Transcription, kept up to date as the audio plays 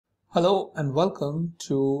Hello and welcome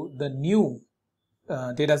to the new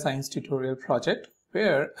data science tutorial project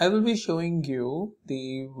where I will be showing you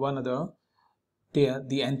the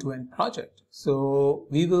end-to-end project. So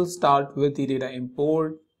we will start with the data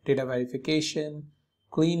import, data verification,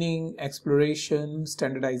 cleaning, exploration,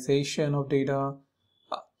 standardization of data.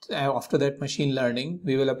 After that, machine learning.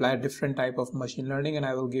 We will apply a different type of machine learning, and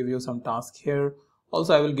I will give you some tasks here.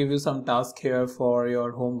 Also, I will give you some tasks here for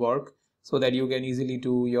your homework, so that you can easily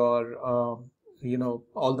do your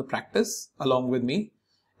all the practice along with me.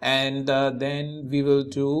 And then we will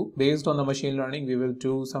do, based on the machine learning, we will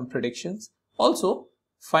do some predictions. Also,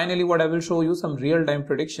 finally, what I will show you some real-time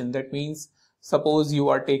prediction. That means, suppose you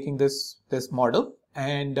are taking this model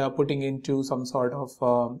and putting into some sort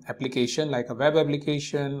of application like a web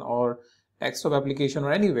application or desktop application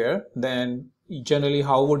or anywhere, then generally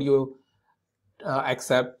how would you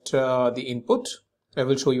accept the input. I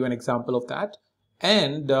will show you an example of that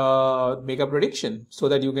and make a prediction so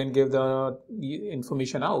that you can give the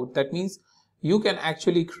information out. That means you can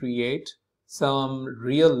actually create some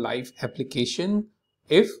real life application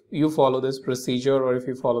if you follow this procedure or if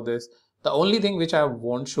you follow this. The only thing which I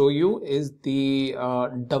won't show you is the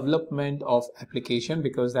development of application,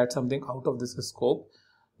 because that's something out of this scope.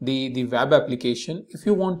 The web application, if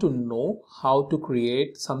you want to know how to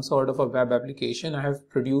create some sort of a web application, I have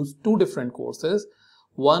produced two different courses.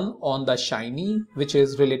 One on the Shiny, which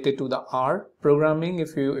is related to the R programming,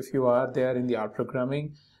 if you are there in the R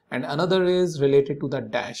programming, and another is related to the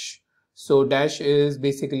Dash. So Dash is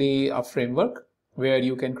basically a framework where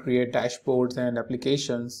you can create dashboards and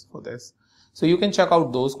applications for this. So you can check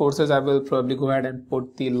out those courses. I will probably go ahead and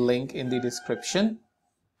put the link in the description.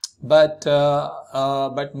 But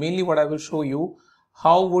mainly what I will show you,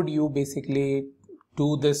 how would you basically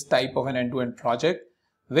do this type of an end-to-end project,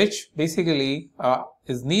 which basically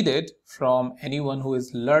is needed from anyone who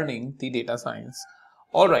is learning the data science.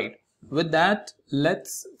 All right, with that,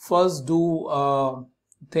 let's first do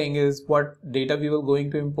thing is what data we were going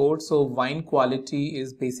to import. So wine quality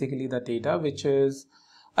is basically the data, which is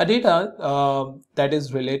a data that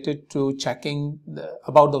is related to checking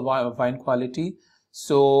about the wine quality.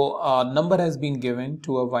 So a number has been given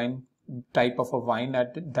to a wine, type of a wine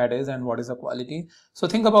that is, and what is the quality. So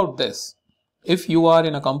think about this. If you are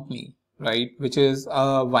in a company, right, which is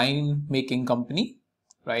a wine making company,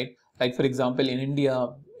 right? Like for example, in India,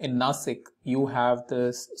 in Nasik, you have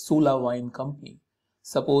this Sula wine company.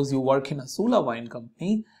 Suppose you work in a Sula wine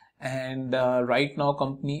company, and right now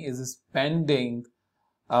company is spending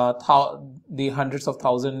the hundreds of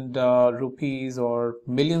thousands rupees or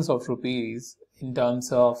millions of rupees in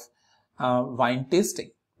terms of wine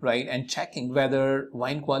tasting, right, and checking whether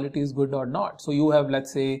wine quality is good or not. So you have,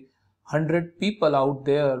 let's say, 100 people out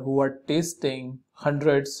there who are tasting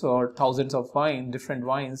hundreds or thousands of different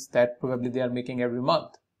wines that probably they are making every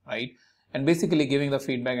month, right, and basically giving the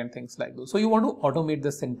feedback and things like those. So you want to automate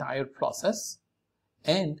this entire process,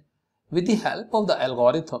 and with the help of the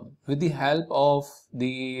algorithm, with the help of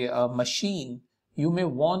the machine, you may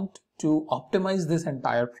want to optimize this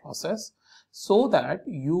entire process so that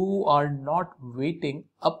you are not waiting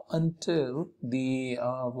up until the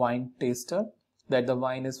wine taster, that the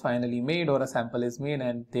wine is finally made or a sample is made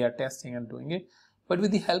and they are testing and doing it. But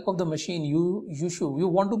with the help of the machine, you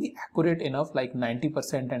want to be accurate enough, like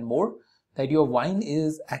 90% and more, that your wine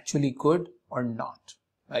is actually good or not,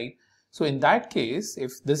 right? So in that case,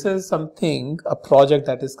 if this is something, a project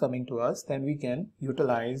that is coming to us, then we can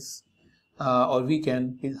utilize how we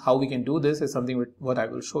can do this is something what I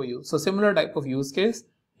will show you. So similar type of use case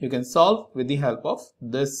you can solve with the help of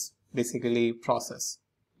this basically process.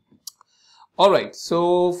 All right,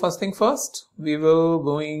 so first thing first, we will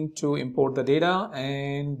going to import the data,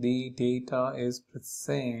 and the data is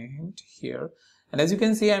present here. And as you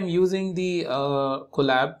can see, I'm using the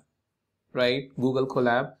Colab, right, Google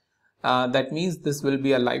Colab. That means this will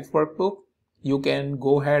be a live workbook. You can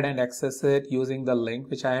go ahead and access it using the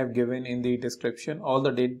link which I have given in the description.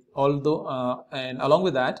 And along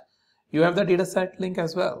with that, you have the dataset link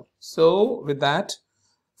as well. So with that,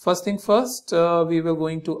 first thing first, we were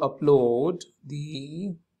going to upload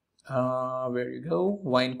the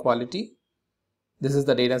wine quality. This is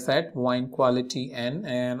the dataset, wine quality N,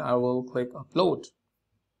 and I will click upload.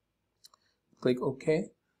 Click OK.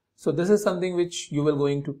 So this is something which you will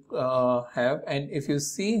going to have, and if you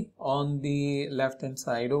see on the left hand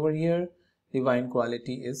side over here, the wine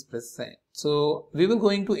quality is present. So we will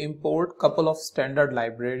going to import couple of standard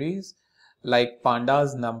libraries like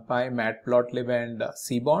pandas, numpy, matplotlib, and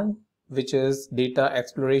seaborn, which is data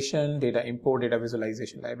exploration, data import, data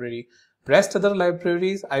visualization library. Rest other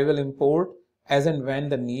libraries I will import as and when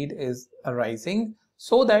the need is arising.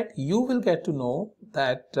 so that you will get to know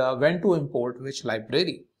that when to import which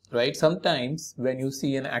library, right? Sometimes when you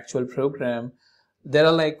see an actual program, there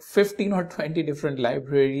are like 15 or 20 different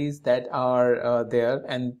libraries that are there.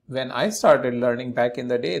 And when I started learning back in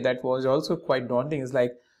the day, that was also quite daunting. It's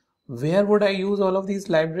like, where would I use all of these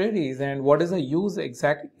libraries, and what is the use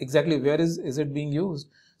exactly where is it being used?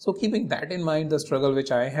 So keeping that in mind, the struggle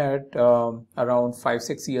which I had around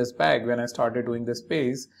 5-6 years back when I started doing this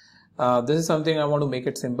space, this is something I want to make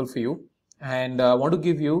it simple for you, and I want to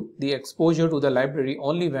give you the exposure to the library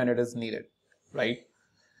only when it is needed, right?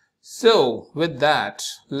 So with that,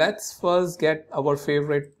 let's first get our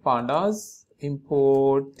favorite pandas.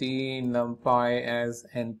 Import the numpy as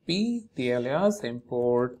np, the alias,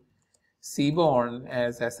 import seaborn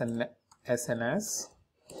as sns,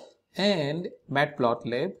 and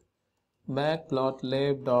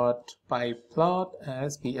matplotlib.pyplot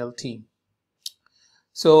as plt.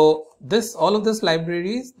 So all of these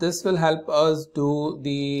libraries, this will help us do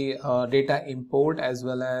the data import as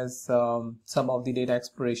well as some of the data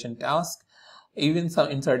exploration tasks, even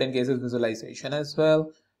in certain cases visualization as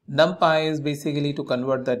well. NumPy is basically to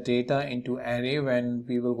convert the data into array when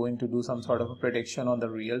we will going to do some sort of a prediction on the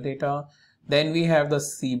real data. Then we have the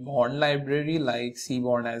seaborn library like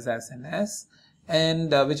seaborn as SNS,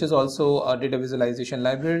 and which is also a data visualization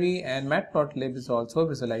library, and matplotlib is also a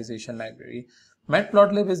visualization library.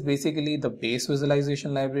 Matplotlib is basically the base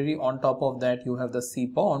visualization library. On top of that, you have the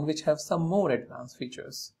seaborn, which have some more advanced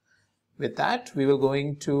features. With that, we will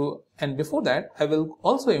going to, and before that, I will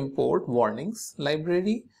also import warnings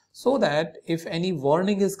library, so that if any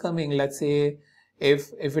warning is coming, let's say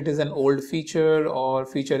if it is an old feature or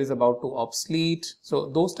feature is about to obsolete, so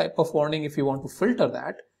those type of warning, if you want to filter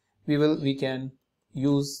that, we can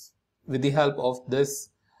use with the help of this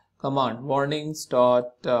command,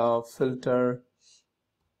 warnings.filter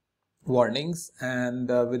warnings, and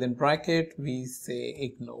within bracket we say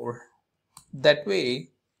ignore. That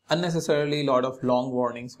way unnecessarily a lot of long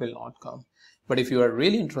warnings will not come. But if you are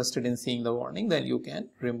really interested in seeing the warning, then you can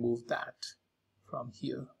remove that from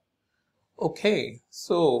here. Okay,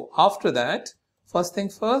 so after that, first thing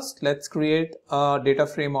first, let's create a data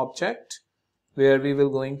frame object where we will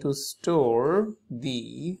going to store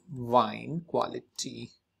the wine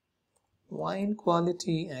quality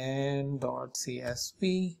and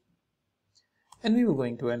 .csv, and we will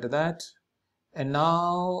going to enter that. And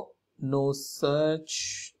now no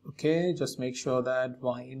search. Okay, just make sure that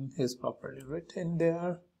wine is properly written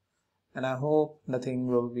there, and I hope nothing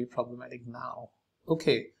will be problematic now.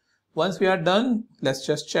 Okay, once we are done, let's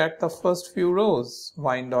just check the first few rows.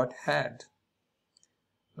 Wine.head,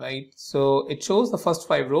 right? So it shows the first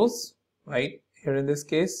 5 rows, right? Here in this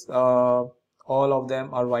case, all of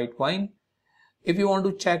them are white wine. If you want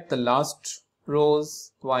to check the last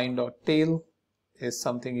rows, wine.tail is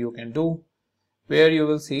something you can do, where you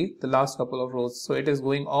will see the last couple of rows. So it is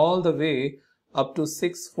going all the way up to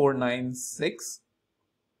 6496.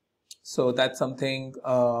 So that's something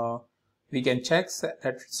we can check,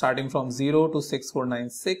 that starting from 0 to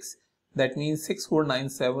 6496. That means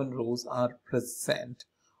 6497 rows are present.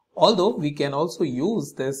 Although we can also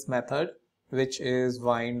use this method, which is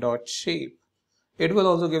wine.shape. It will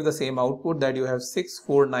also give the same output, that you have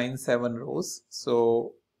 6497 rows.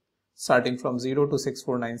 So starting from 0 to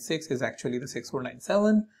 6496 is actually the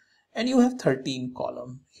 6497, and you have 13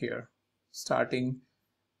 column here, starting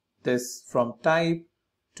this from type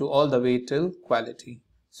to all the way till quality.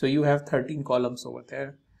 So you have 13 columns over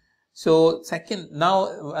there. So second,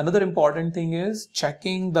 now another important thing is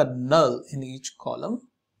checking the null in each column.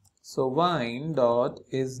 So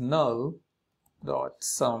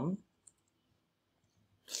wine.isNull.sum.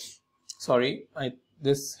 Sorry,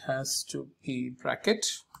 this has to be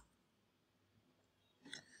bracket.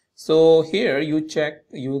 So here you get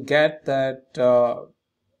that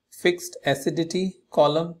fixed acidity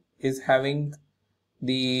column is having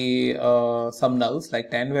the some nulls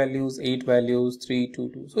like 10 values, 8 values, 3, 2,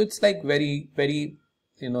 2. So it's like very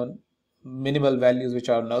minimal values which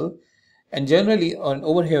are null. And generally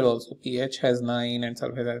over here also pH has 9 and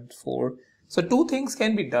surface has 4. So 2 things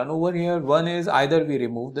can be done over here. One is either we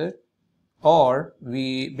remove it or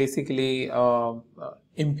we basically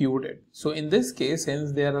impute it. So in this case,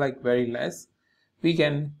 since they are like very less, we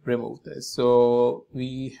can remove this. So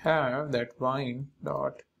we have that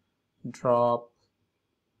wine.drop,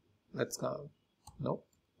 let's go, no,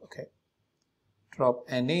 okay, drop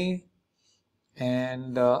NA,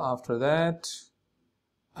 and after that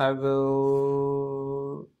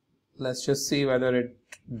let's just see whether it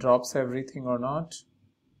drops everything or not.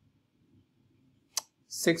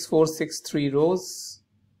 6463 rows.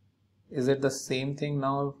 Is it the same thing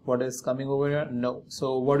now what is coming over here? No.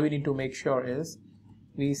 So what we need to make sure is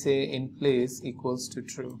we say in place equals to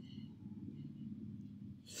true.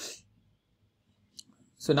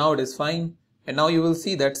 So now it is fine, and now you will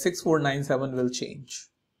see that 6497 will change.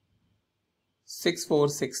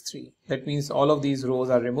 6463. That means all of these rows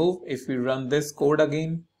are removed. If we run this code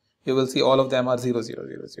again, you will see all of them are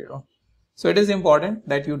 0000. So it is important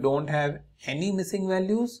that you don't have any missing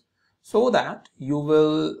values, so that you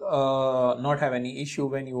will not have any issue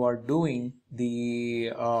when you are doing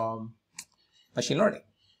the machine learning,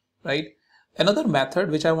 right? Another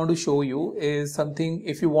method which I want to show you is something,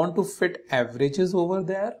 if you want to fit averages over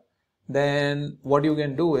there, then what you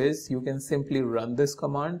can do is you can simply run this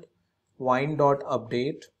command,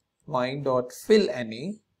 wine.update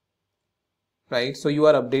wine.fillNA, right? So you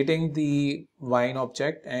are updating the wine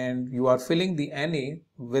object and you are filling the NA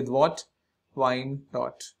with what?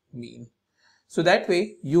 Wine.mean. So that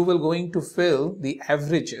way you will going to fill the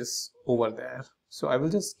averages over there. So I will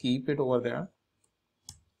just keep it over there.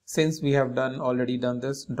 Since we have already done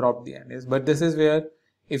this, drop the NAs. But this is where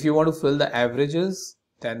if you want to fill the averages,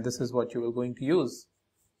 then this is what you are going to use,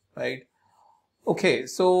 right? Okay,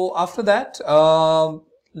 so after that, now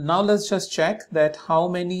let's just check that how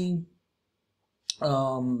many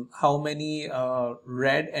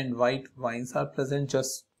red and white wines are present,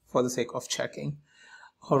 just for the sake of checking.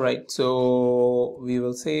 All right, so we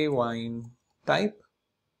will say wine type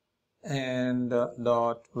and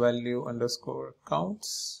dot value underscore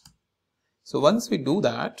counts. So once we do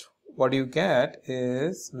that, what you get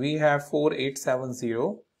is we have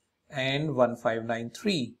 4870 and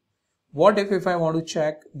 1593. What if I want to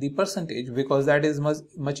check the percentage, because that is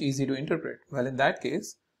much easy to interpret? Well, in that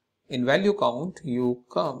case, in value count you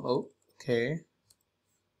come, not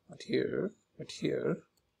here, but here,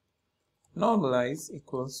 normalize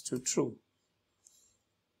equals to true.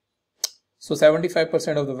 So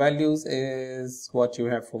 75% of the values is what you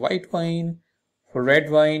have for white wine. For red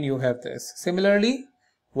wine you have this. Similarly,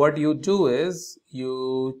 what you do is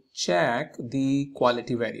you check the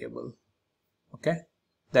quality variable. Okay,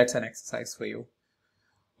 that's an exercise for you.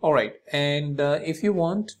 All right, and if you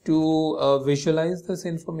want to visualize this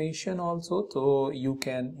information also, so you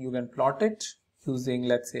can plot it using,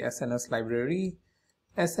 let's say, SNS library,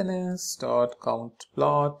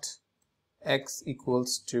 sns.countPlot x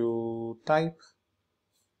equals to type,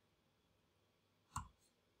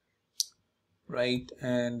 right,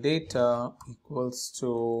 and data equals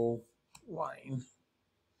to wine.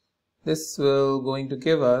 This will going to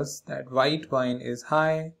give us that white wine is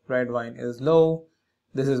high, red wine is low.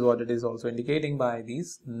 This is what it is also indicating by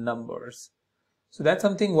these numbers. So that's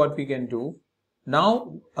something what we can do.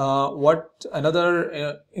 Now, what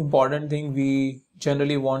another important thing we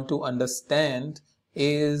generally want to understand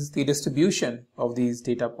is the distribution of these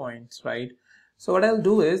data points, right? So what I'll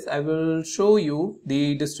do is I will show you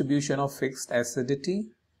the distribution of fixed acidity,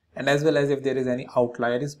 and as well as if there is any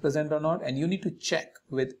outlier is present or not, and you need to check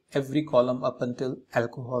with every column up until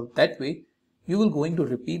alcohol. That way you will going to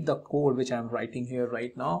repeat the code which I'm writing here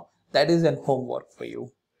right now. That is an homework for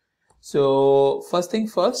you. So first thing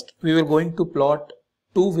first, we will going to plot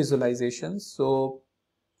two visualizations. So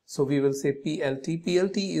we will say PLT.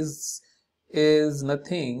 PLT is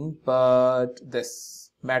nothing but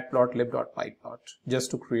this matplotlib.pyplot,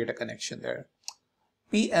 just to create a connection there.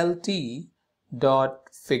 PLT dot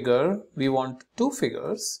figure, we want two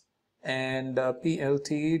figures, and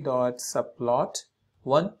PLT dot subplot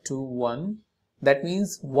 1 to 1. That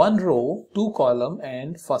means one row, two column,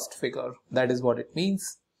 and first figure. That is what it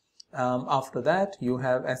means. After that, you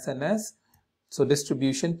have SNS. So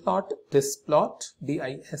distribution plot, distplot,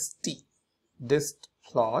 D-I-S-T,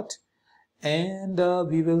 distplot, and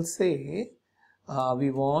we will say we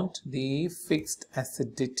want the fixed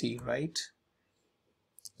acidity, right?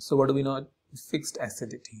 So what do we know? Fixed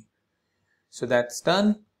acidity. So that's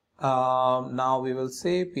done. Now we will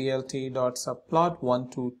say PLT dot subplot 1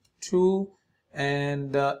 to 2,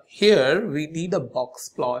 and here we need a box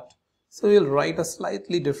plot. So we'll write a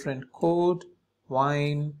slightly different code.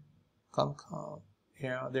 Wine, come,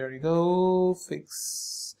 yeah, there you go.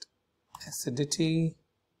 Fixed acidity,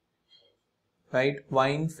 right?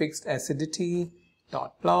 Wine fixed acidity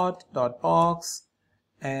dot plot dot box,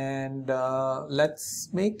 and let's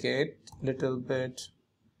make it little bit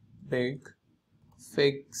big.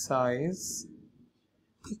 Fig size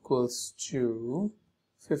equals to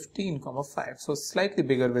 15,5. So slightly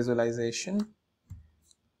bigger visualization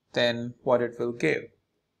than what it will give.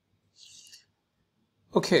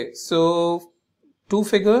 Okay, so two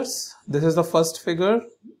figures. This is the first figure.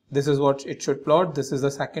 This is what it should plot. This is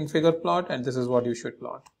the second figure plot, and this is what you should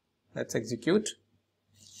plot. Let's execute.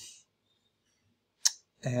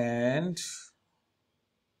 And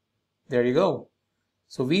there you go.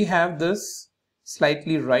 So we have this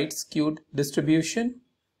slightly right skewed distribution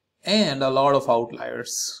and a lot of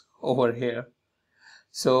outliers over here.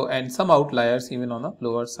 So, and some outliers even on the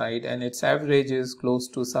lower side, and its average is close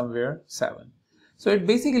to somewhere 7. So it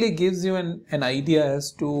basically gives you an idea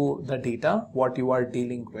as to the data, what you are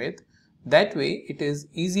dealing with. That way it is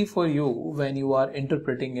easy for you when you are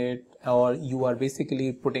interpreting it, or you are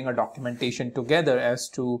basically putting a documentation together as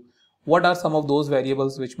to what are some of those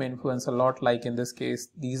variables which may influence a lot. Like in this case,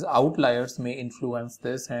 these outliers may influence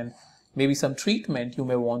this, and maybe some treatment you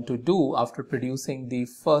may want to do after producing the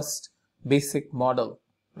first basic model,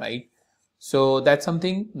 right? So that's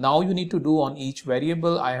something now you need to do on each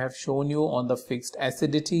variable. I have shown you on the fixed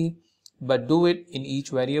acidity, but do it in each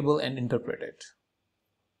variable and interpret it.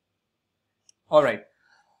 All right,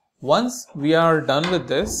 once we are done with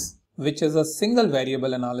this, which is a single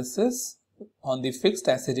variable analysis on the fixed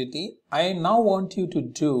acidity, I now want you to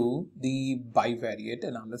do the bivariate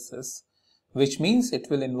analysis, which means it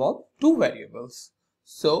will involve two variables.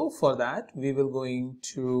 So for that, I will going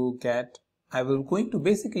to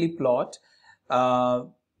basically plot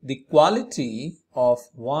the quality of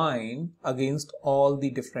wine against all the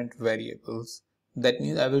different variables. That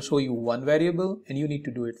means I will show you one variable and you need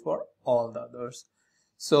to do it for all the others.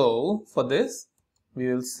 So for this,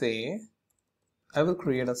 we will say, I will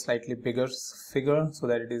create a slightly bigger figure so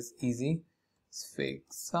that it is easy.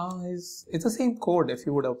 Fixed size. It's the same code if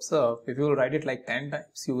you would observe. If you will write it like 10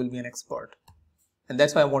 times, you will be an expert. And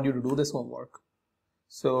that's why I want you to do this homework.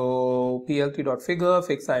 So plt.figure,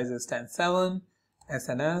 fixed size is 10.7,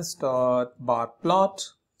 sns.bar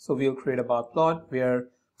plot. So we'll create a bar plot where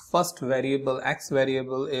first variable, x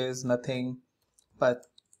variable, is nothing but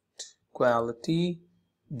quality.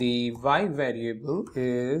 The y variable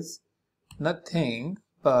is nothing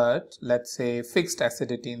but, let's say, fixed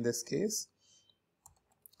acidity in this case.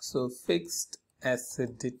 So fixed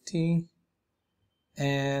acidity,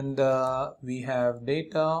 and we have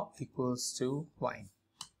data equals to wine.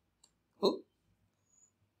 Oh,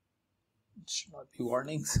 it should not be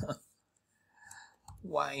warnings.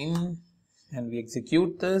 Wine, and we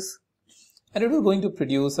execute this, and it is going to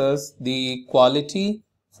produce us the quality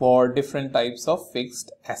for different types of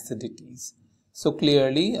fixed acidities. So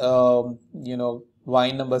clearly,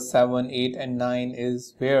 wine number 7, 8, and 9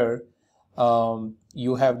 is where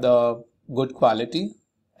you have the good quality,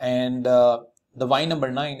 and the wine number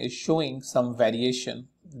 9 is showing some variation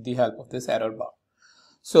with the help of this error bar.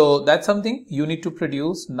 So that's something you need to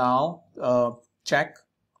produce. Now check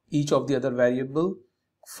each of the other variable.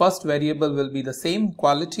 First variable will be the same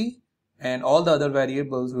quality, and all the other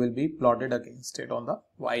variables will be plotted against it on the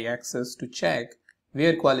y-axis to check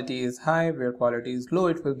where quality is high, where quality is low.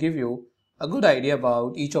 It will give you a good idea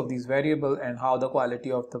about each of these variables and how the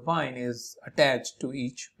quality of the wine is attached to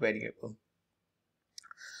each variable.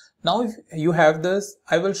 Now if you have this,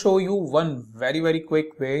 I will show you one very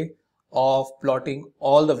quick way of plotting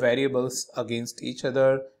all the variables against each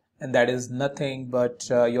other, and that is nothing but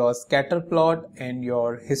your scatter plot and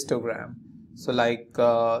your histogram. So like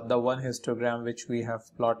the one histogram which we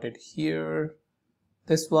have plotted here,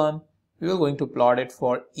 this one, we are going to plot it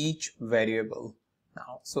for each variable.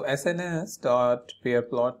 Now, so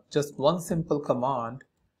sns.pairplot, just one simple command,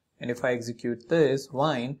 and if I execute this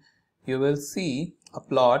wine, you will see a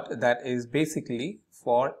plot that is basically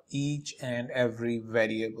for each and every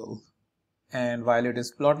variable. And while it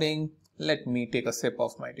is plotting, let me take a sip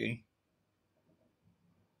of my tea.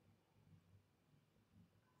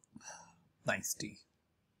 Nice tea.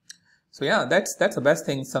 So yeah, that's the best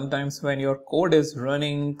thing. Sometimes when your code is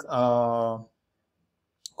running for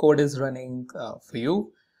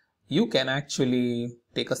you, you can actually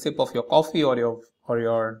take a sip of your coffee or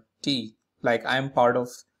your tea. Like I'm part of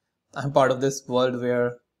this world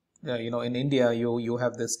where in India you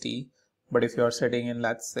have this tea, but if you are sitting in,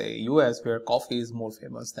 let's say, US, where coffee is more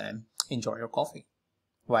famous, then enjoy your coffee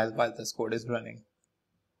while this code is running.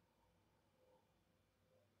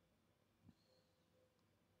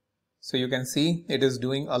 So you can see it is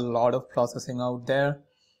doing a lot of processing out there,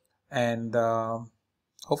 and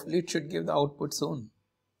hopefully it should give the output soon.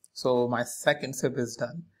 So my second sip is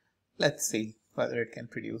done. Let's see whether it can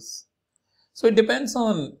produce. So it depends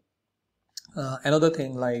on another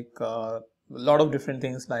thing, like a lot of different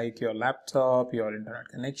things, like your laptop, your internet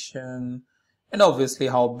connection, and obviously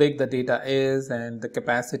how big the data is and the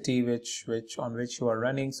capacity on which you are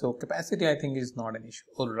running. So capacity, I think, is not an issue.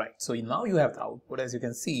 All right, so now you have the output. As you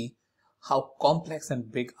can see, how complex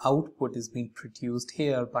and big output is being produced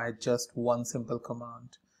here by just one simple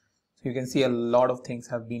command. So you can see a lot of things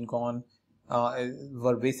have been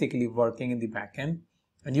were basically working in the backend.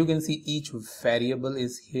 And you can see each variable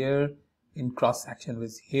is here, in cross section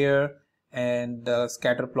is here, and the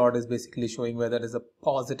scatter plot is basically showing whether there is a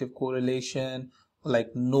positive correlation or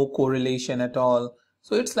like no correlation at all.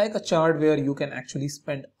 So it's like a chart where you can actually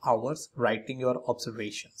spend hours writing your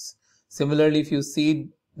observations. Similarly, if you see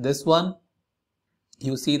this one,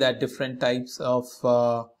 you see that different types of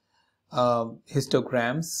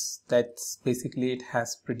histograms that's basically it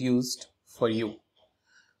has produced for you.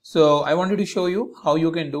 So I wanted to show you how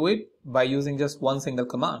you can do it by using just one single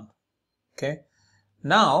command. Okay.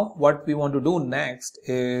 Now what we want to do next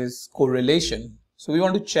is correlation. So we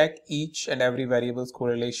want to check each and every variable's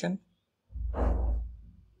correlation.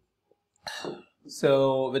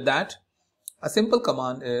 So with that, a simple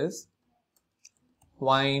command is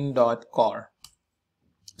wine.cor.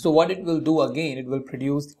 So what it will do again, it will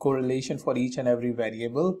produce the correlation for each and every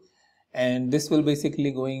variable, and this will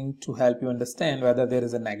basically going to help you understand whether there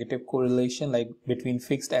is a negative correlation like between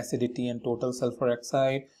fixed acidity and total sulfur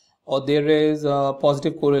oxide, or there is a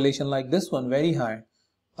positive correlation like this one, very high,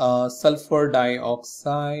 sulfur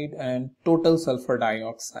dioxide and total sulfur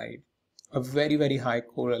dioxide, a very high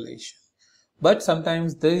correlation. But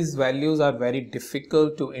sometimes these values are very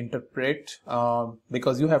difficult to interpret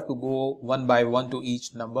because you have to go one by one to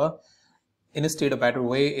each number. Instead, a better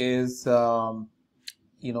way is plotting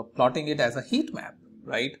it as a heat map,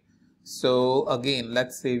 right? So again,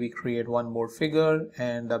 let's say we create one more figure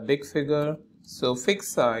and a big figure. So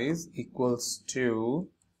fixed size equals to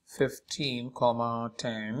 15,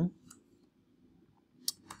 10,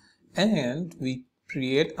 and we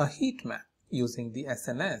create a heat map using the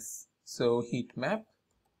SNS. So heat map,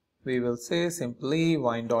 we will say simply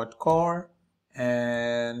wine.cor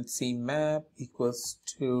and cmap equals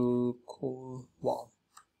to cool warm.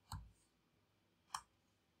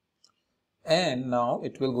 And now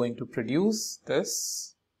it will going to produce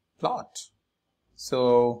this plot.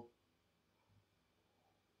 So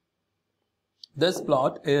this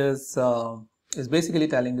plot is basically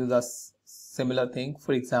telling you the similar thing.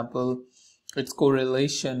 For example, its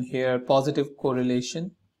correlation here, positive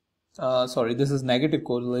correlation. This is negative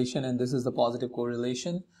correlation and this is the positive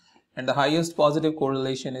correlation, and the highest positive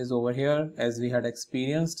correlation is over here, as we had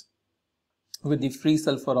experienced with the free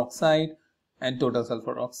sulfur oxide and total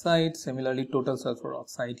sulfur oxide. Similarly, total sulfur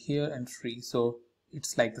oxide here and free, so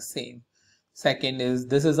it's like the same. Second is,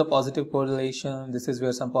 this is a positive correlation, this is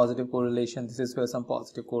where some positive correlation, this is where some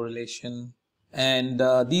positive correlation, and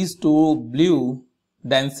these two, blue,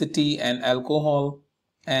 density and alcohol,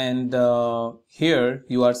 and here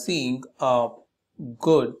you are seeing a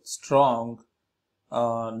good strong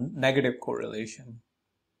negative correlation.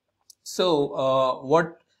 So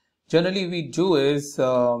what generally we do is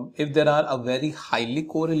if there are a very highly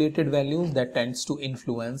correlated values that tends to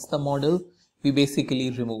influence the model, we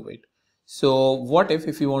basically remove it. So what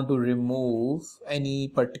if you want to remove any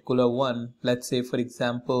particular one, let's say for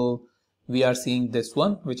example we are seeing this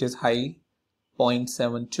one which is high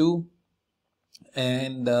 0.72,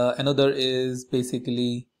 and another is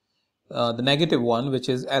basically the negative one, which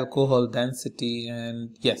is alcohol density,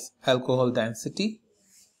 and yes, alcohol density.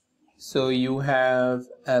 So you have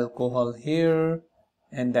alcohol here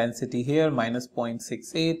and density here minus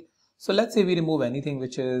 0.68. So let's say we remove anything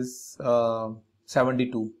which is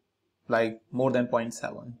 72, like more than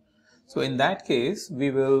 0.7. So in that case, we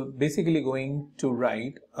will basically going to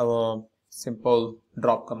write a simple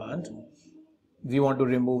drop command. We want to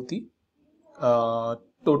remove the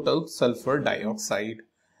total sulfur dioxide.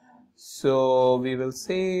 So we will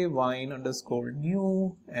say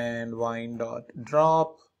wine_new and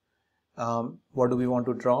wine.drop. What do we want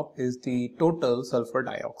to drop is the total sulfur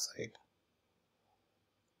dioxide.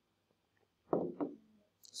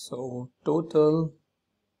 So total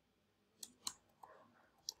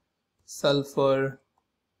sulfur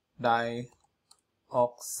dioxide,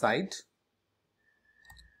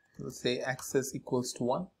 we'll say axis equals to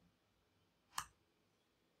 1.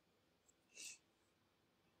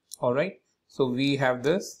 All right, so we have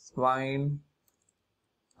this wine_new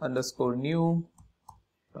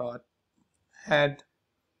dot head,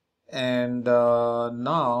 and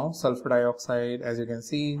now sulfur dioxide, as you can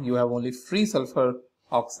see, you have only free sulfur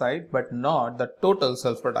oxide but not the total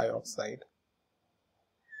sulfur dioxide.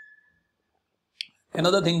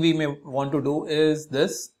 Another thing we may want to do is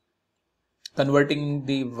this, converting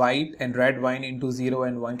the white and red wine into 0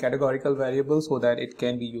 and 1 categorical variables so that it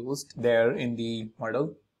can be used there in the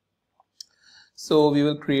model. So we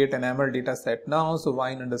will create an ML data set now. So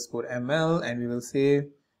wine_ml, and we will say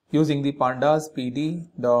using the pandas pd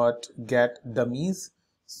dot get dummies.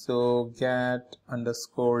 So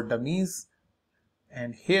get_dummies,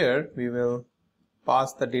 and here we will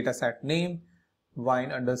pass the dataset name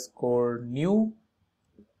wine underscore new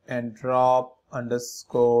and drop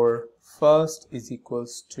underscore first is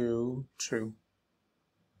equals to true.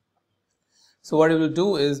 So what it will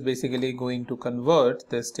do is basically going to convert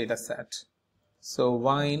this data set. So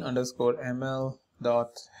wine underscore ml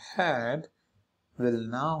dot head will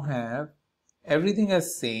now have everything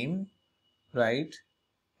as same, right?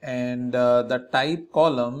 And the type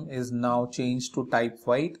column is now changed to type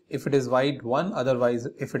white. If it is white, 1, otherwise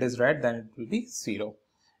if it is red, then it will be 0.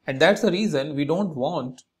 And that's the reason we don't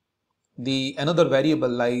want the another variable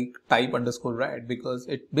like type underscore red, because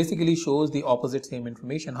it basically shows the opposite same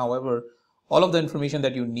information. However, all of the information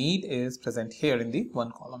that you need is present here in the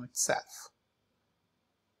one column itself.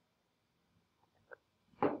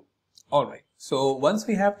 All right, so once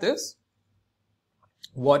we have this,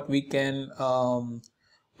 what we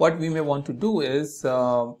may want to do is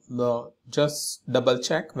just double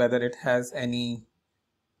check whether it has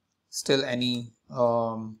still any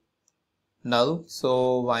null.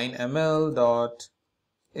 So wine ml dot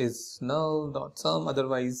is null dot sum,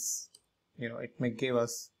 otherwise it may give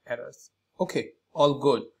us errors. Okay, all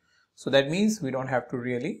good. So that means we don't have to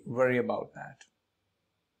really worry about that.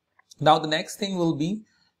 Now the next thing will be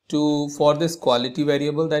for this quality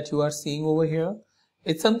variable that you are seeing over here.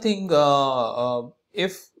 It's something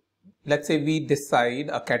if let's say we decide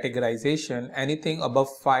a categorization, anything above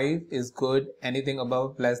 5 is good, anything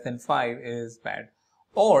above less than 5 is bad.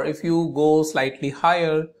 Or if you go slightly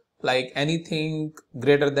higher, like anything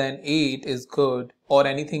greater than 8 is good, or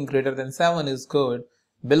anything greater than 7 is good,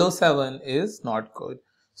 below 7 is not good.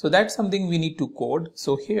 So that's something we need to code.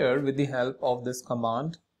 So here with the help of this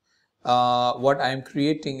command, what I am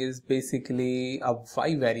creating is basically a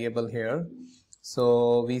y variable here.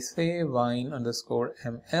 So we say wine underscore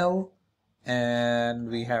ml and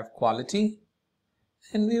we have quality,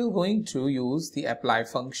 and we are going to use the apply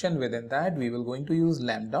function. Within that we will going to use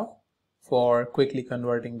lambda for quickly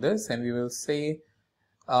converting this, and we will say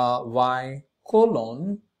y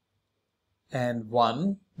colon and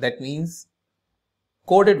 1, that means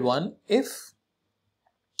coded 1 if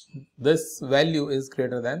this value is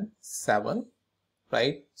greater than 7,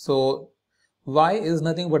 right? So y is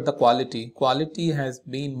nothing but the quality has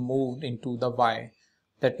been moved into the y.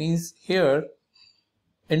 That means here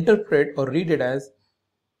interpret or read it as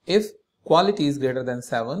if quality is greater than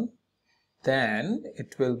 7, then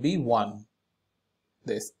it will be 1,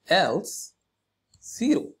 this else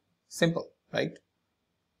 0. Simple, right?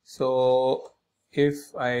 So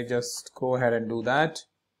if I just go ahead and do that,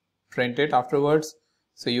 print it afterwards,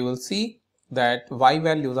 so you will see that y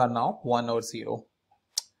values are now 1 or 0.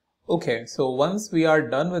 Okay, so once we are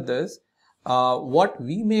done with this, what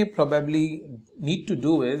we may probably need to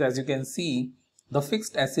do is, as you can see, the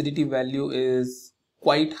fixed acidity value is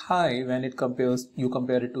quite high when you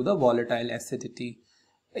compare it to the volatile acidity.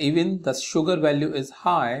 Even the sugar value is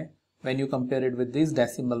high when you compare it with these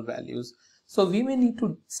decimal values. So we may need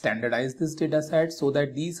to standardize this data set so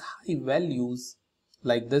that these high values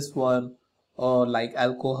like this one, or like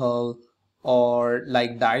alcohol, or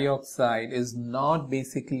like dioxide, is not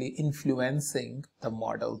basically influencing the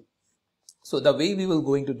model. So the way we will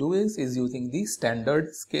going to do is using the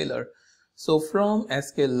standard scaler. So from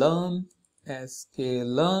sklearn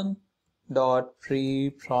dot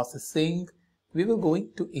pre-processing, we will going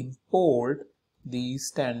to import the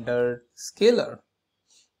standard scaler.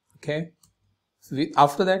 Okay,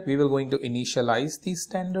 after that we will going to initialize the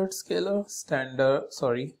standard scaler.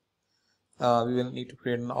 We will need to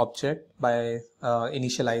create an object by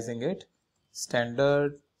initializing it,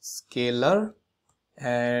 standard scaler,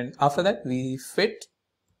 and after that we fit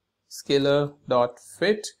scaler dot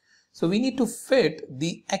fit. So we need to fit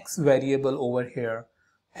the x variable over here.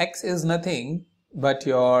 X is nothing but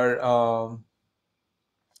your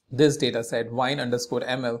this data set wine underscore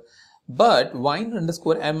ml, but wine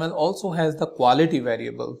underscore ml also has the quality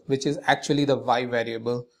variable, which is actually the y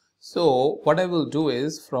variable. So what I will do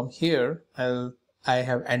is, from here I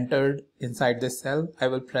have entered inside this cell, I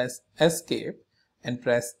will press escape and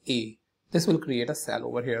press A. This will create a cell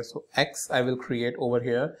over here. So X I will create over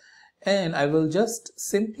here, and I will just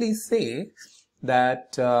simply say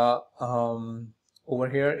that over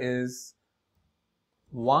here is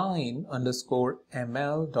wine underscore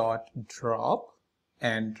ml dot drop,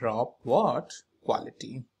 and drop what?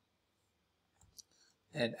 Quality,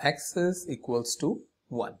 and X is equals to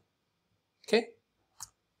 1. Okay,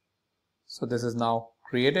 so this is now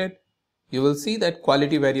created. You will see that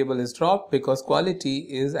quality variable is dropped because quality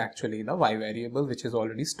is actually the y variable which is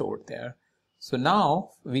already stored there. So now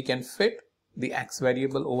we can fit the x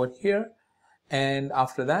variable over here, and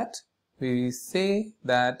after that we say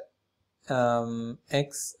that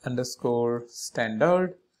x underscore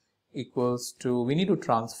standard equals to, we need to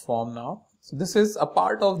transform now. So this is a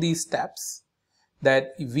part of these steps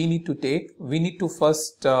that we need to take. We need to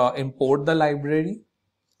first import the library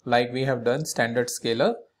like we have done, standard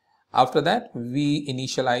scalar. After that, we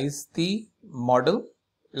initialize the model,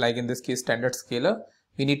 like in this case standard scalar.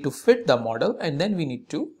 We need to fit the model and then we need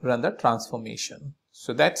to run the transformation.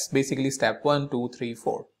 So that's basically step 1, 2, 3,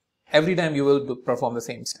 4. Every time you will perform the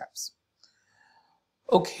same steps.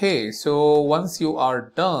 Okay, so once you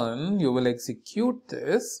are done, you will execute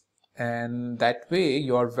this, and that way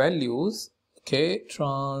your values, okay,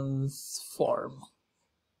 transform.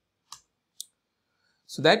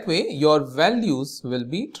 So that way your values will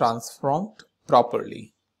be transformed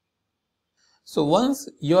properly. So once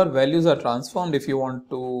your values are transformed, if you want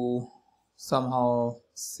to somehow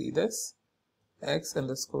see this, x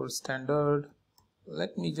underscore standard,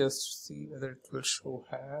 let me just see whether it will show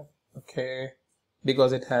here. Okay,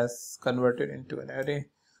 because it has converted into an array,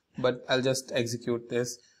 but I'll just execute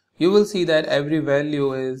this. You will see that every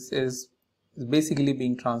value is basically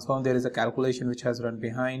being transformed. There is a calculation which has run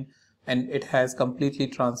behind, and it has completely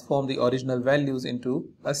transformed the original values into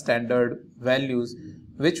a standard values,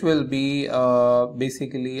 which will be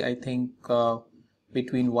basically, I think,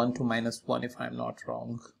 between 1 to -1 if I'm not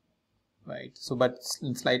wrong, right? So but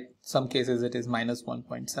in some cases it is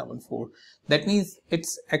 -1.74. that means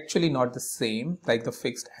it's actually not the same like the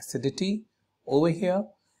fixed acidity over here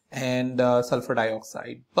and sulfur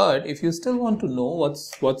dioxide. But if you still want to know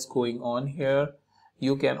what's going on here,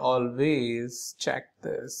 you can always check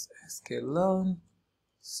this sklearn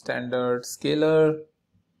standard scalar,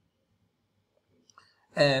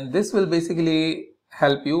 and this will basically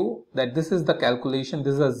help you that this is the calculation.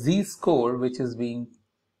 This is a z-score which is being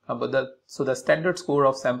so the standard score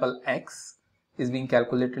of sample x is being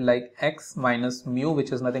calculated like x minus mu,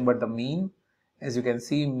 which is nothing but the mean. As you can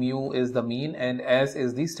see, mu is the mean and s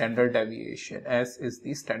is the standard deviation. S is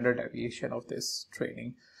the standard deviation of this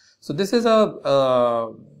training. So this is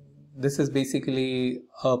this is basically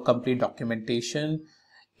a complete documentation.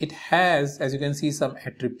 It has, as you can see, some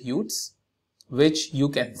attributes which you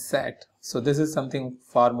can set. So this is something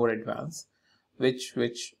far more advanced, which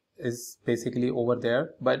is basically over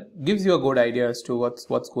there, but gives you a good idea as to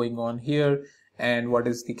what's going on here and what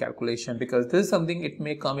is the calculation, because this is something it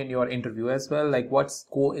may come in your interview as well, like what's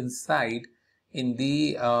go inside in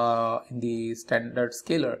the standard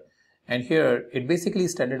scalar. And here it basically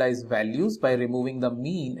standardized values by removing the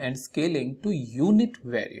mean and scaling to unit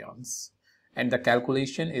variance, and the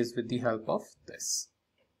calculation is with the help of this.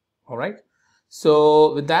 All right,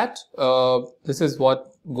 so with that, this is what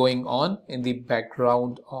going on in the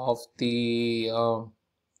background of the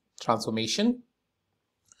transformation.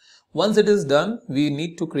 Once it is done, we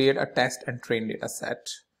need to create a test and train data set.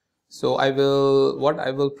 So what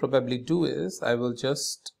I will probably do is I will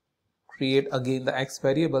just create again the x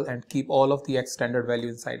variable and keep all of the x standard value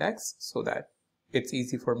inside x, so that it's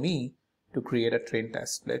easy for me to create a train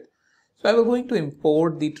test split. So I will going to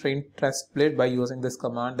import the train test split by using this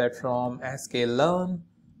command, that from sklearn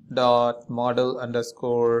dot model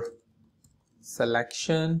underscore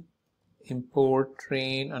selection import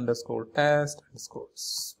train underscore test underscore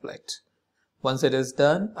split. Once it is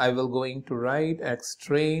done, I will going to write x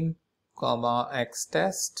train comma x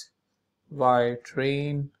test y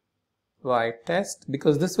train y test,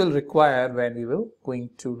 because this will require when we will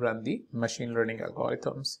going to run the machine learning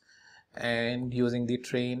algorithms, and using the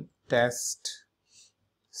train test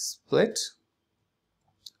split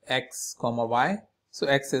x comma y. So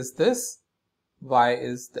x is this, y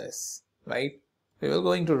is this, right? We will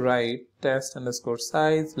going to write test underscore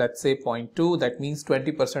size, let's say 0.2. That means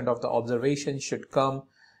 20% of the observation should come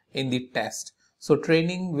in the test. So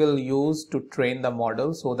training will use to train the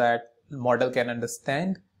model so that model can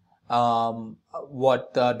understand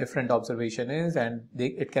what the different observation is, and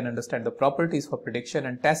it can understand the properties for prediction.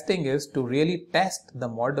 And testing is to really test the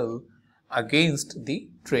model against the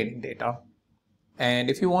training data. And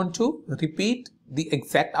if you want to repeat the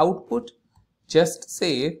exact output, just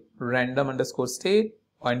say random underscore state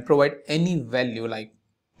and provide any value like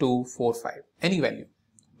 2, 4, 5, any value.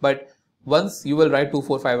 But once you will write 2,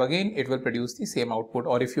 4, 5 again, it will produce the same output.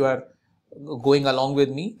 Or if you are going along with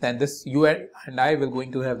me, then this you and I will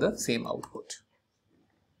going to have the same output.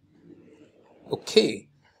 Okay,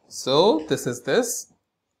 so this is this,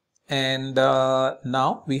 and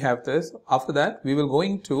now we have this. After that, we will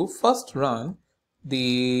going to first run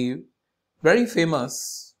the very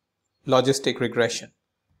famous logistic regression.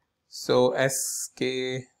 So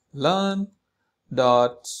sklearn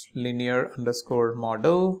dot linear underscore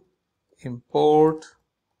model import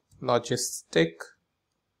logistic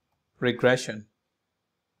regression.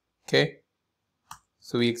 Okay,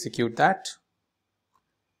 so we execute that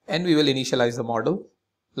and we will initialize the model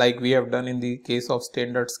like we have done in the case of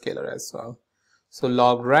standard scalar as well. So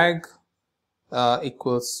log reg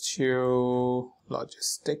equals to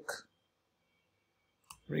logistic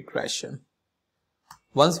regression.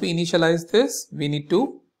 Once we initialize this, we need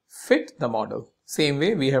to fit the model same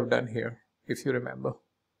way we have done here, if you remember.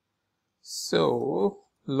 So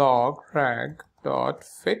log reg dot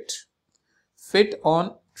fit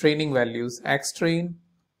on training values x train,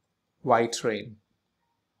 y train,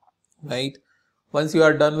 right? Once you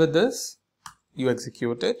are done with this, you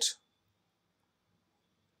execute it.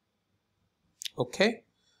 Okay,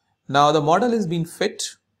 now the model is being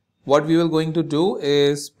fit. What we will going to do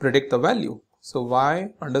is predict the value. So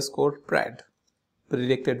y underscore pred,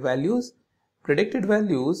 predicted values. Predicted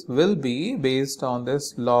values will be based on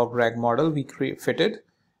this log reg model we fitted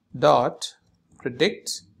dot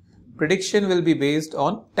predict. Prediction will be based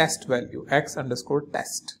on test value x underscore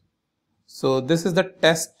test. So this is the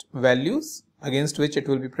test values against which it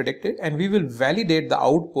will be predicted, and we will validate the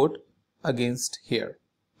output against here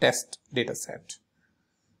test data set.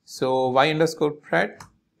 So y underscore pred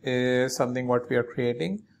is something what we are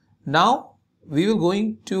creating. Now we will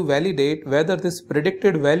going to validate whether this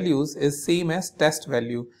predicted values is same as test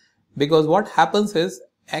value, because what happens is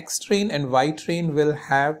x train and y train will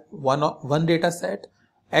have one data set,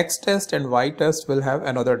 x test and y test will have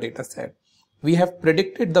another data set. We have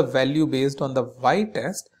predicted the value based on the y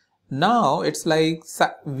test. Now it's like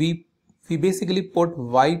we basically put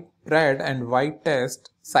y pred and y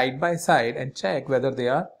test side by side and check whether they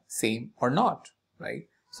are same or not, right?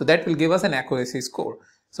 So that will give us an accuracy score.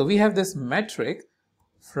 So we have this metric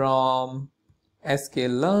from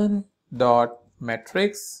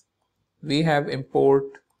sklearn.metrics. We have to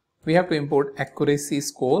import accuracy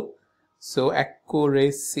score. So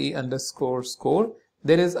accuracy underscore score.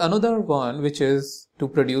 There is another one which is to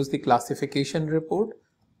produce the classification report,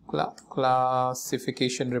 and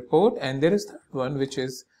there is that one which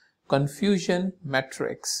is confusion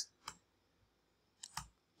metrics.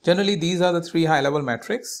 Generally, these are the three high-level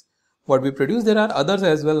metrics what we produce. There are others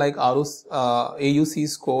as well, like AUC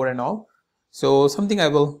score and all. So something I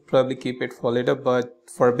will probably keep it for later, but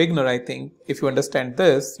for a beginner, I think if you understand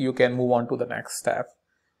this, you can move on to the next step.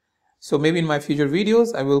 So maybe in my future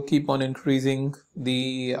videos, I will keep on increasing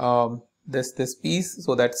the this piece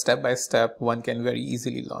so that step by step one can very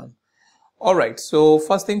easily learn. All right, so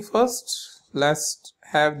first thing first, let's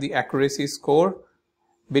have the accuracy score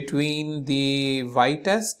between the y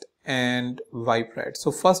test and y pred.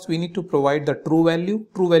 So first we need to provide the true value.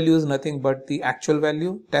 True value is nothing but the actual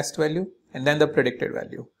value, test value, and then the predicted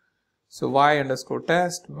value. So y underscore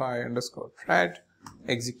test, y underscore pred,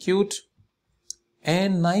 execute,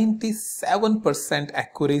 and 97%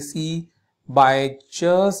 accuracy by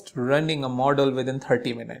just running a model within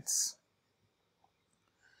 30 minutes.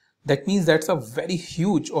 That means that's a very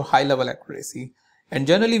huge or high level accuracy. And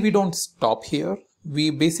generally we don't stop here.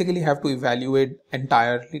 We basically have to evaluate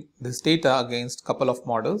entirely this data against a couple of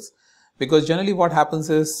models, because generally what happens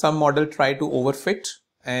is some model try to overfit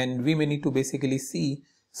and we may need to basically see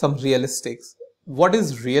some realistics. What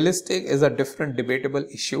is realistic is a different debatable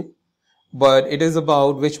issue, but it is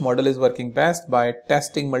about which model is working best by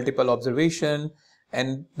testing multiple observation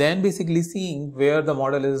and then basically seeing where the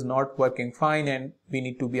model is not working fine, and we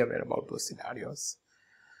need to be aware about those scenarios.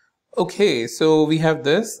 Okay, so we have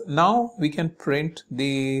this. Now we can print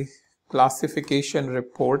the classification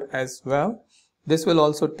report as well. This will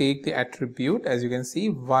also take the attribute, as you can see,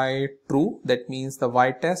 y true, that means the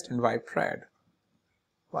y test and y pred.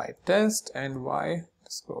 Y test and y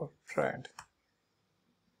underscore pred.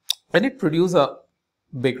 And it produces a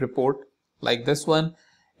big report like this one.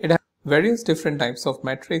 It has various different types of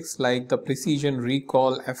metrics like the precision,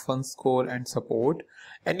 recall, F1 score, and support.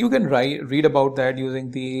 And you can read about that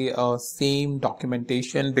using the same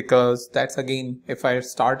documentation, because that's again, if I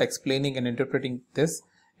start explaining and interpreting this,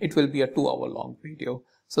 it will be a 2-hour long video.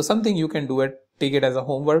 So something you can do take it as a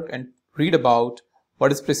homework and read about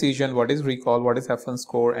what is precision, what is recall, what is F1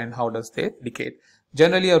 score, and how does they decay.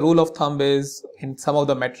 Generally, a rule of thumb is in some of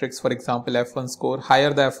the metrics, for example, F1 score,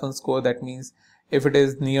 higher the F1 score, that means if it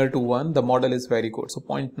is near to 1, the model is very good. So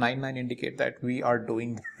 0.99 indicate that we are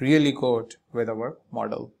doing really good with our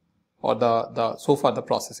model, or so far the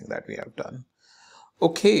processing that we have done.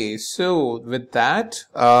 Okay, so with that,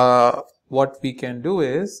 what we can do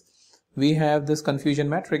is we have this confusion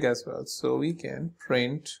metric as well. So we can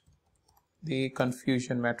print the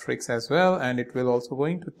confusion metrics as well, and it will also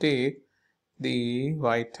going to take the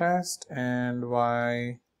y test and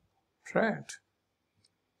y pred.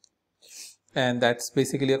 And that's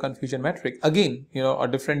basically a confusion metric. Again, a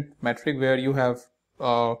different metric where you have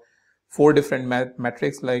 4 different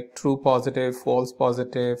metrics like true positive, false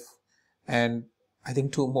positive, and I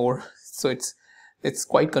think 2 more. So it's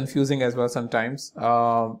quite confusing as well sometimes.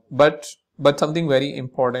 But something very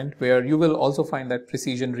important where you will also find that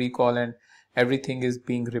precision recall and everything is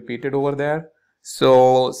being repeated over there.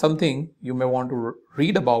 So something you may want to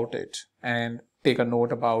read about it and take a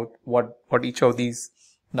note about what each of these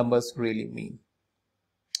numbers really mean.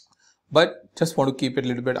 But just want to keep it a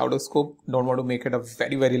little bit out of scope. Don't want to make it a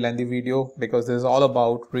very, very lengthy video because this is all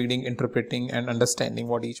about reading, interpreting, and understanding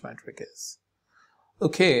what each metric is.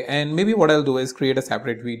 Okay, and maybe what I'll do is create a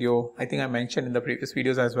separate video. I think I mentioned in the previous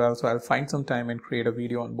videos as well. So I'll find some time and create a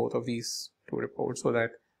video on both of these 2 reports so that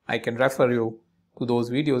I can refer you to those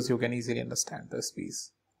videos. You can easily understand this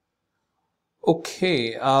piece.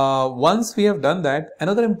 Okay, once we have done that,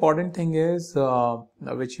 another important thing is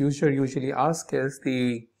which user usually ask is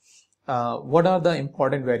the what are the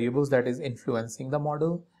important variables that is influencing the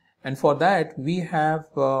model. And for that we have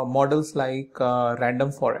models like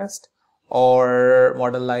random forest or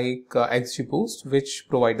model like XGBoost, which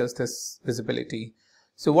provide us this visibility.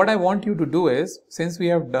 So what I want you to do is, since we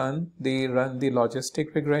have run the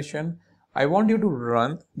logistic regression, I want you to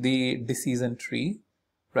run the decision tree,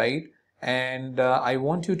 right? And I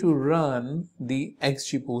want you to run the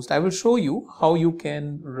XGBoost. I will show you how you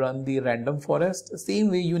can run the random forest. The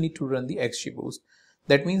same way you need to run the XGBoost.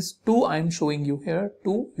 That means 2 I'm showing you here,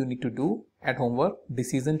 2 you need to do at homework.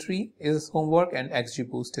 Decision tree is homework and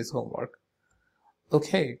XGBoost is homework.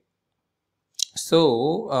 Okay,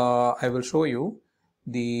 so I will show you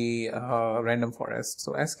the random forest.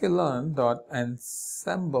 So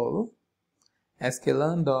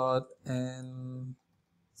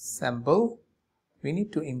sklearn.ensemble, we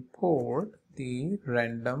need to import the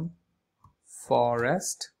random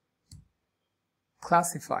forest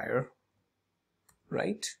classifier,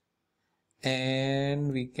 right?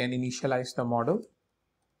 And we can initialize the model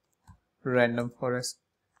random forest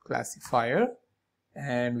classifier,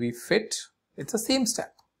 and we fit. It's the same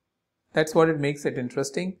step. That's what it makes it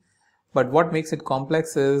interesting. But what makes it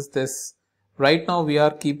complex is this. Right now we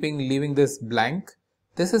are leaving this blank.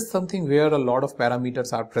 This is something where a lot of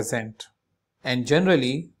parameters are present, and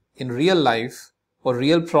generally in real life or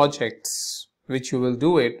real projects which you will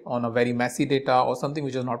do it on a very messy data or something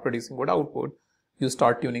which is not producing good output, you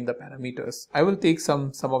start tuning the parameters. I will take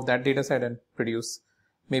some of that data set and produce,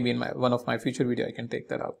 maybe in one of my future video I can take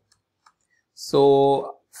that up.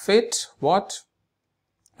 So fit what?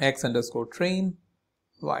 x_train,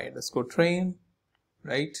 y_train,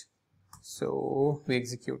 right? So we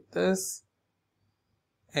execute this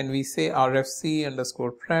and we say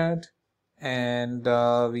rfc_pred, and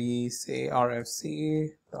we say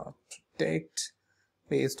rfc.predict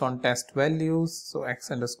based on test values, so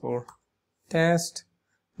x_test.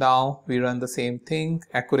 Now we run the same thing,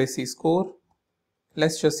 accuracy score.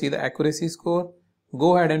 Let's just see the accuracy score.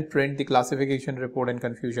 Go ahead and print the classification report and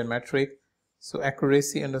confusion metric. So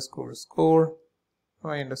accuracy_score,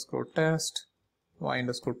 y_test,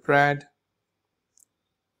 y_pred.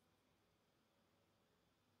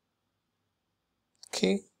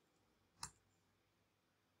 Okay,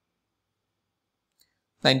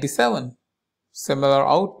 97, similar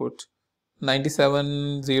output,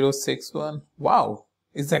 97061. Wow,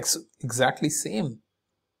 it's exactly same.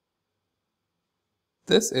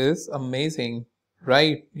 This is amazing,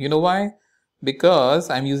 right? You know why? Because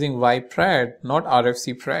I'm using ypred, not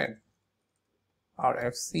RFC pred.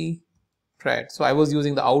 RFC pred. So I was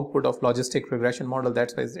using the output of logistic regression model.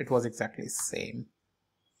 That's why it was exactly same.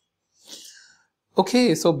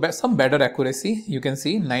 Okay, so some better accuracy. You can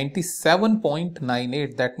see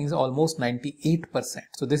 97.98. That means almost 98%.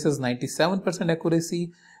 So this is 97%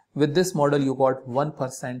 accuracy. With this model, you got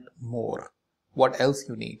 1% more. What else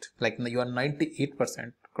you need? Like you are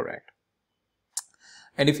 98% correct.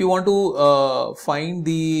 And if you want to find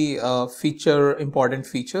the important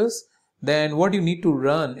features, then what you need to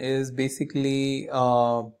run is basically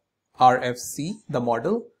RFC, the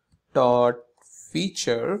model, dot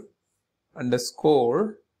feature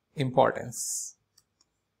underscore importance.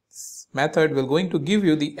 This method will going to give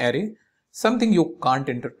you the array, something you can't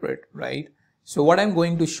interpret, right? So what I'm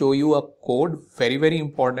going to show you a code, very, very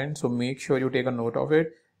important. So make sure you take a note of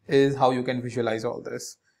it, is how you can visualize all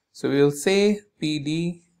this. So we will say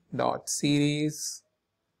pd.series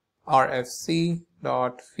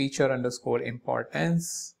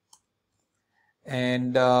rfc.feature_importance,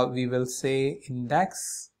 and we will say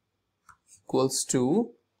index equals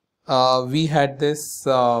to we had this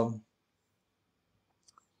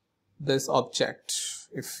this object,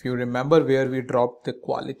 if you remember, where we dropped the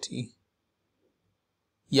quality.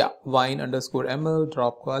 Yeah, wine underscore ml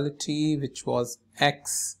drop quality, which was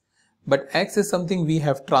X, but X is something we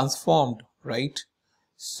have transformed, right?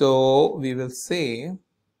 So we will say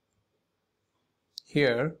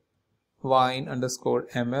here wine underscore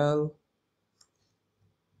ml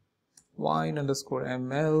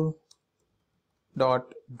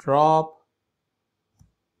dot drop.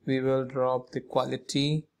 We will drop the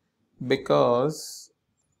quality because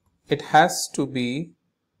it has to be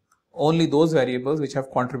only those variables which have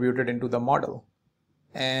contributed into the model,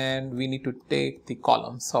 and we need to take the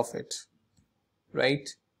columns of it, right?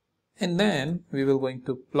 And then we will going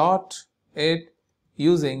to plot it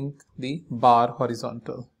using the bar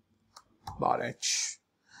horizontal, bar h.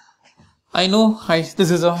 I know this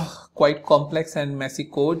is a quite complex and messy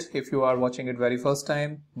code if you are watching it very first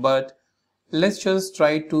time, but let's just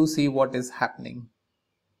try to see what is happening.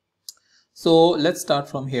 So let's start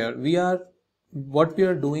from here. What we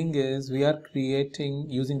are doing is we are creating,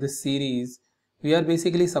 using the series, we are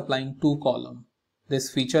basically supplying two columns. This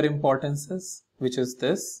feature importances, which is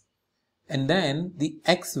this, and then the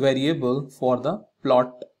X variable for the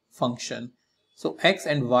plot function. So X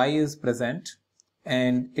and Y is present,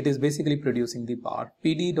 and it is basically producing the bar.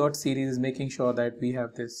 pd.series is making sure that we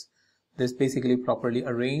have this basically properly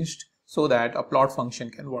arranged so that a plot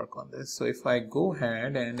function can work on this. So if I go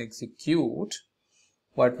ahead and execute,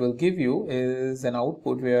 what will give you is an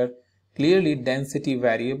output where clearly density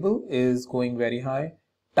variable is going very high.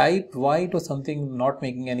 Type white or something not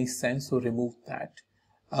making any sense, so remove that.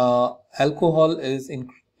 Alcohol is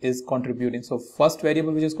contributing. So first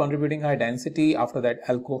variable which is contributing high density, after that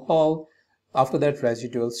alcohol, after that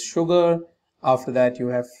residual sugar, after that you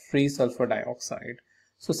have free sulfur dioxide.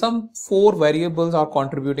 So some 4 variables are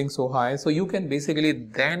contributing so high. So you can basically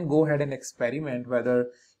then go ahead and experiment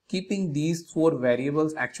whether keeping these 4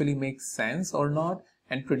 variables actually makes sense or not,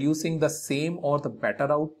 and producing the same or the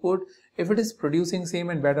better output. If it is producing same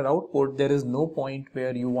and better output, there is no point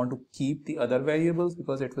where you want to keep the other variables,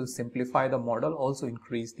 because it will simplify the model, also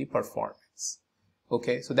increase the performance.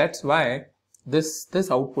 Okay, so that's why this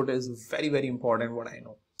output is very, very important, what I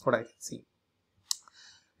can see.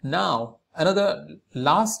 Now, another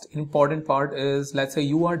last important part is, let's say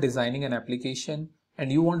you are designing an application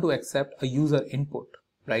and you want to accept a user input,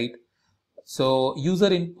 right? So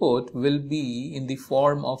user input will be in the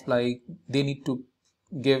form of, like, they need to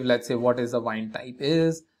give, let's say, what is the wine type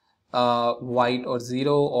is, white or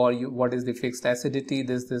zero, or what is the fixed acidity,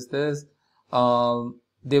 this.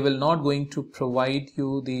 They will not going to provide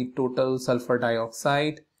you the total sulfur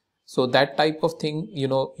dioxide. So that type of thing, you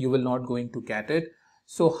will not going to get it.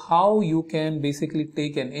 So how you can basically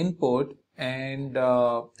take an input and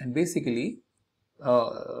basically,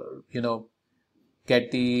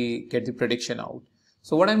 get the prediction out.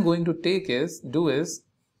 So what I'm going to do is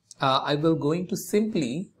I will going to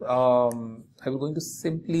simply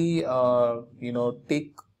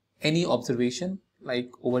take any observation,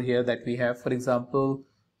 like over here that we have, for example,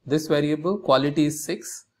 this variable quality is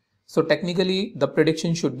 6. So technically the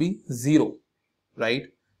prediction should be 0, right?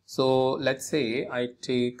 So let's say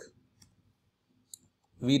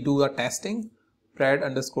we do a testing, pred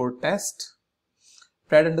underscore test.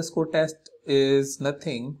 Pred underscore test is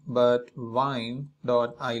nothing but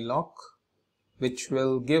wine.iloc, which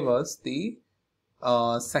will give us the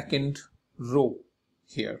second row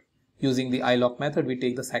here. Using the iloc method, we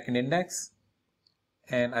take the second index,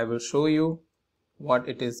 and I will show you what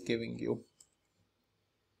it is giving you.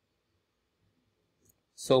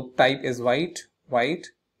 So type is white,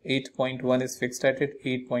 8.1 is fixed at it,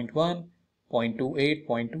 8.1, 0.28,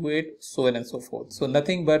 0.28, so on and so forth. So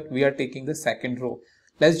nothing but we are taking the second row.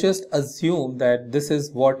 Let's just assume that this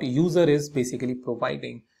is what user is basically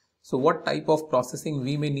providing. So what type of processing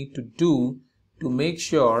we may need to do to make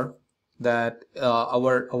sure that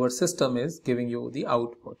our system is giving you the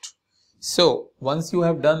output. So once you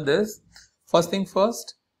have done this, first thing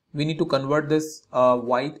first, we need to convert this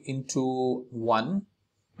white into 1,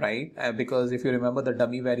 right? Because if you remember the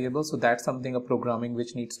dummy variable, so that's something, a programming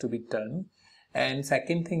which needs to be done. And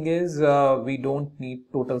second thing is we don't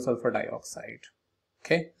need total sulfur dioxide.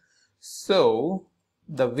 Okay, so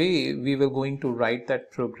the way we were going to write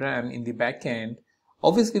that program in the backend,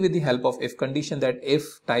 obviously with the help of if condition, that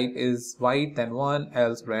if type is white then 1,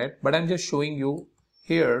 else red, but I'm just showing you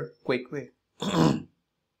here quick way.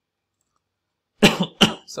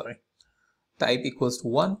 Sorry, type equals to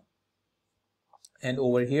 1, and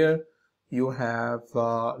over here you have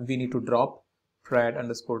we need to drop pred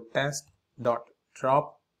underscore test dot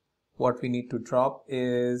drop. What we need to drop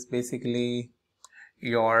is basically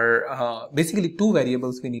your basically 2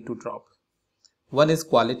 variables we need to drop. One is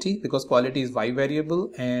quality, because quality is Y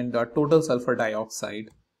variable, and total sulfur dioxide.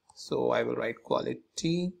 So I will write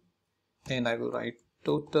quality and I will write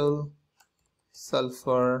total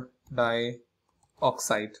sulfur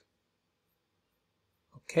dioxide.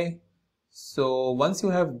 Okay, so once you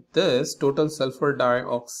have this total sulfur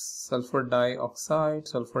dioxide,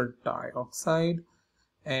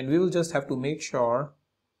 and we will just have to make sure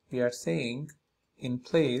we are saying in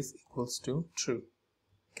place equals to true.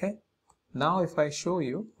 Okay, now if I show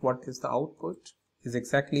you what is the output, is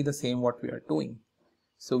exactly the same what we are doing.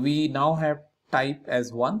 So we now have type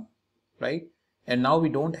as 1, right? And now we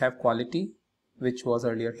don't have quality, which was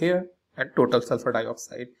earlier here, at total sulfur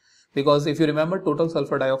dioxide. Because if you remember, total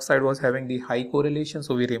sulfur dioxide was having the high correlation,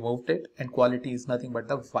 so we removed it, and quality is nothing but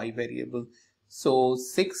the y variable. So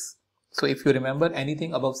 6, so if you remember,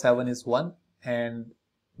 anything above 7 is 1 and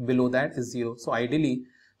below that is 0. So ideally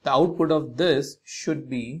the output of this should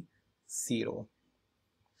be 0.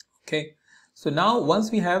 Okay, so now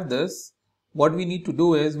once we have this, what we need to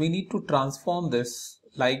do is we need to transform this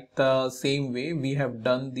like the same way we have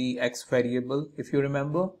done the x variable, if you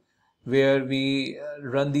remember, where we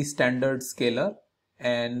run the standard scalar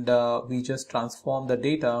and we just transform the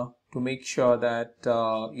data to make sure that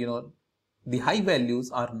the high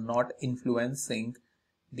values are not influencing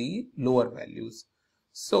the lower values.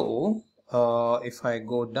 So if I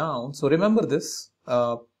go down, so remember this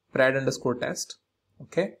Prad underscore test,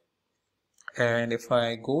 okay, and if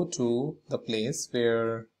I go to the place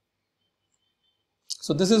where,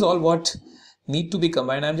 so this is all what need to be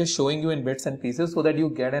combined. I'm just showing you in bits and pieces so that you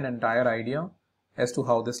get an entire idea as to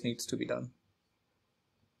how this needs to be done.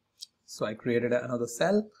 So I created another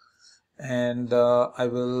cell and I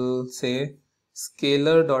will say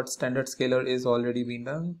scalar dot standard scalar is already been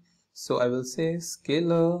done. So I will say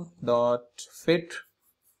scalar dot fit,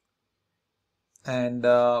 and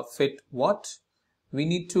fit what? We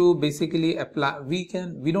need to basically apply, we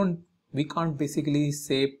can't basically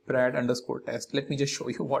say Prad underscore test. Let me just show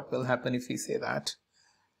you what will happen if we say that.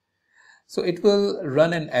 So it will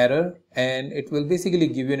run an error and it will basically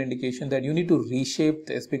give you an indication that you need to reshape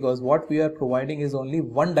this, because what we are providing is only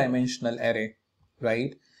one-dimensional array,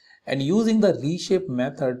 right? And using the reshape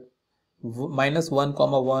method -1,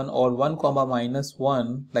 1 or 1,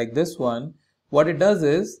 -1 like this one, what it does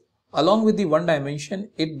is, along with the one dimension,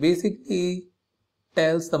 it basically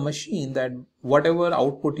tells the machine that whatever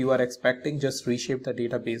output you are expecting, just reshape the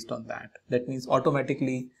data based on that. That means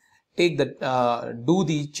automatically take the do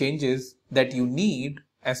the changes that you need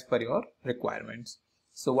as per your requirements.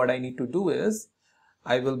 So what I need to do is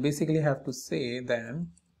I will basically have to say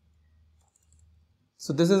then,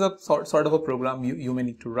 so this is a sort of a program you may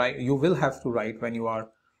need to write, you will have to write when you are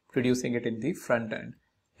producing it in the front end.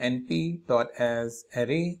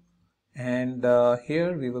 np.asArray, and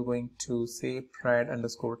here we were going to say Prad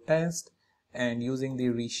underscore test, and using the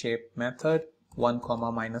reshape method 1,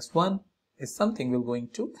 -1 is something we're going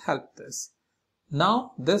to help this.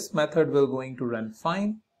 Now this method will going to run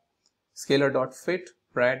fine, scalar.fit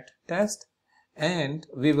Prad test, and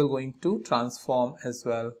we will going to transform as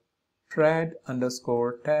well Prad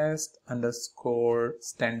underscore test underscore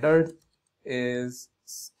standard is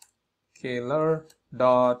scalar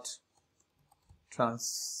dot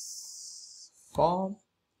transform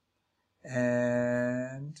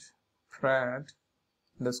and Prad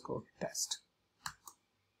underscore test.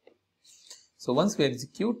 So once we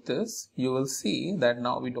execute this, you will see that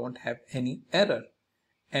now we don't have any error,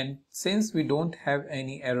 and since we don't have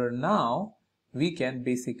any error now, we can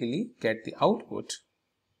basically get the output.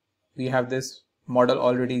 We have this model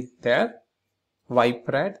already there,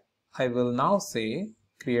 yprad. I will now say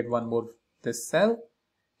create one more this cell,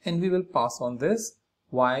 and we will pass on this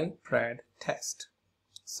yprad test.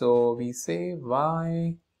 So we say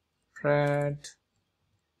yprad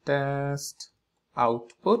test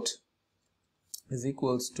output is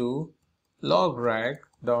equals to logreg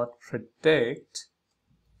dot predict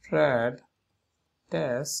prad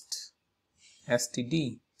test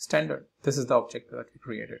std standard. This is the object that we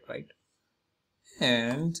created, right?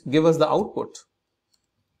 And give us the output.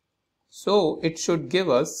 So it should give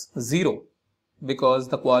us 0 because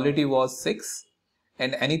the quality was 6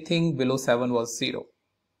 and anything below 7 was 0.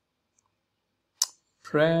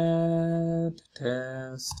 Prad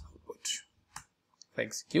test output. If I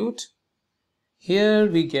execute,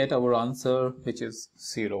 here we get our answer, which is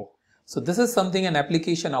 0. So this is something an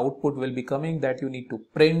application output will be coming that you need to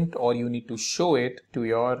print or you need to show it to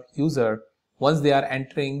your user once they are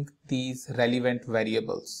entering these relevant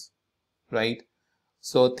variables, right?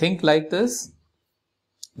 So think like this,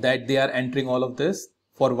 that they are entering all of this.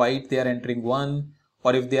 For white they are entering 1,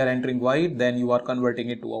 or if they are entering white, then you are converting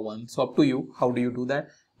it to a 1. So up to you, how do you do that?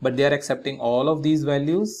 But they are accepting all of these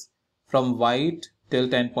values from white till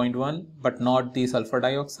 10.1, but not the sulfur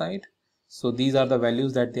dioxide. So these are the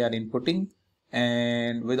values that they are inputting,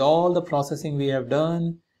 and with all the processing we have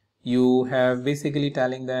done, you have basically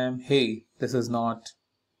telling them, hey, this is not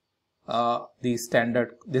the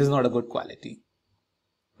standard, this is not a good quality,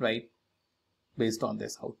 right, based on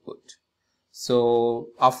this output. So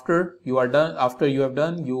after you have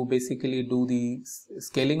done, you basically do the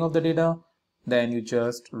scaling of the data, then you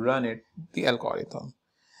just run it, the algorithm.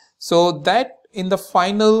 So that in the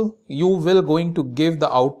final, you will going to give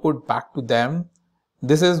the output back to them.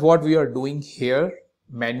 This is what we are doing here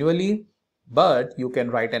manually, but you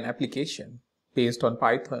can write an application based on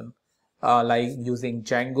Python, like using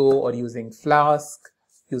Django or using Flask,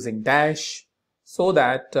 using Dash, so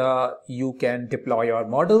that you can deploy your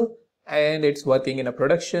model and it's working in a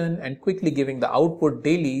production and quickly giving the output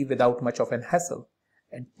daily without much of an hassle.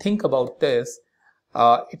 And think about this.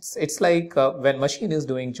 It's like when machine is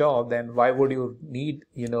doing job, then why would you need,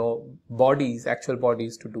 actual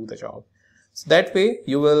bodies to do the job? So that way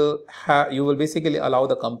you will basically allow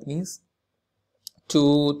the companies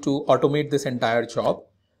to automate this entire job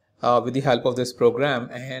with the help of this program,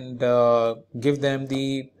 and give them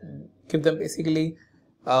basically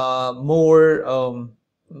more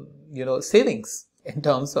savings in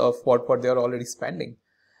terms of what they are already spending.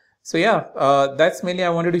 So yeah, that's mainly I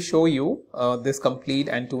wanted to show you this complete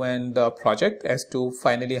end-to-end project as to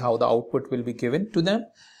finally how the output will be given to them.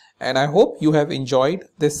 And I hope you have enjoyed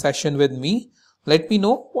this session with me. Let me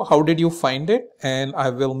know how did you find it, and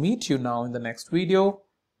I will meet you now in the next video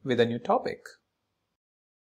with a new topic.